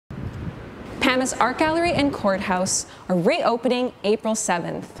Camas Art Gallery and Courthouse are reopening April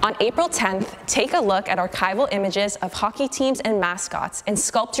 7th. On April 10th, take a look at archival images of hockey teams and mascots and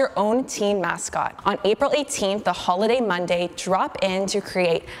sculpt your own team mascot. On April 18th, the holiday Monday, drop in to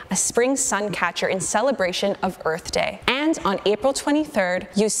create a spring sun catcher in celebration of Earth Day. And on April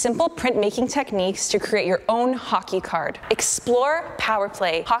 23rd, use simple printmaking techniques to create your own hockey card. Explore Power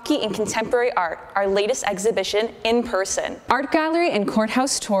Play, Hockey and Contemporary Art, our latest exhibition in person. Art Gallery and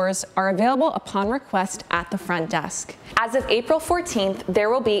Courthouse tours are available upon request at the front desk. As of April 14th, there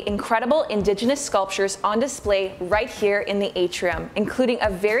will be incredible Indigenous sculptures on display right here in the atrium, including a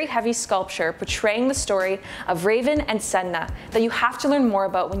very heavy sculpture portraying the story of Raven and Sedna that you have to learn more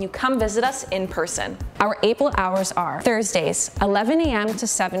about when you come visit us in person. Our April hours are Thursdays, 11 a.m. to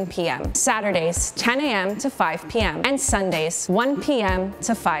 7 p.m., Saturdays, 10 a.m. to 5 p.m., and Sundays, 1 p.m.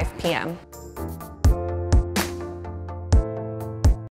 to 5 p.m.